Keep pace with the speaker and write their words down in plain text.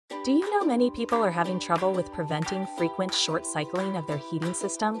Do you know many people are having trouble with preventing frequent short cycling of their heating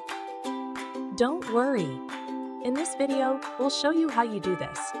system? Don't worry. In this video, we'll show you how you do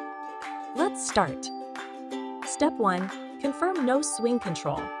this. Let's start. Step 1. Confirm no swing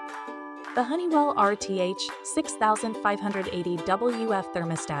control. The Honeywell RTH6580WF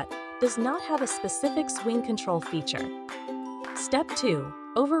Thermostat does not have a specific swing control feature. Step 2.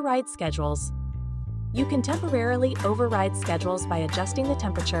 Override schedules. You can temporarily override schedules by adjusting the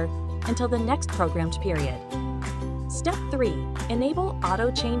temperature until the next programmed period. Step 3. Enable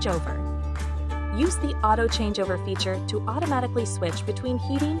auto changeover. Use the auto changeover feature to automatically switch between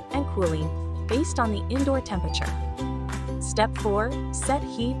heating and cooling based on the indoor temperature. Step 4. Set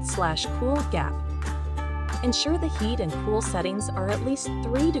heat/cool gap. Ensure the heat and cool settings are at least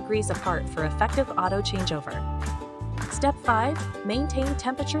 3 degrees apart for effective auto changeover. Step 5. Maintain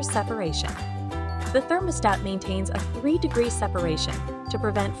temperature separation. The thermostat maintains a 3-degree separation to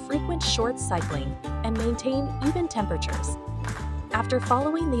prevent frequent short cycling and maintain even temperatures. After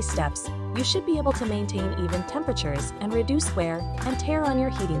following these steps, you should be able to maintain even temperatures and reduce wear and tear on your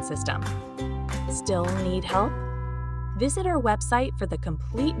heating system. Still need help? Visit our website for the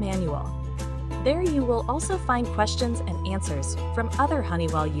complete manual. There you will also find questions and answers from other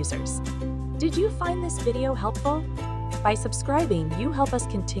Honeywell users. Did you find this video helpful? By subscribing, you help us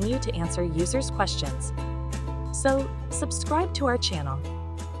continue to answer users' questions. So, subscribe to our channel.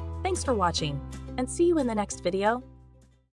 Thanks for watching, and see you in the next video.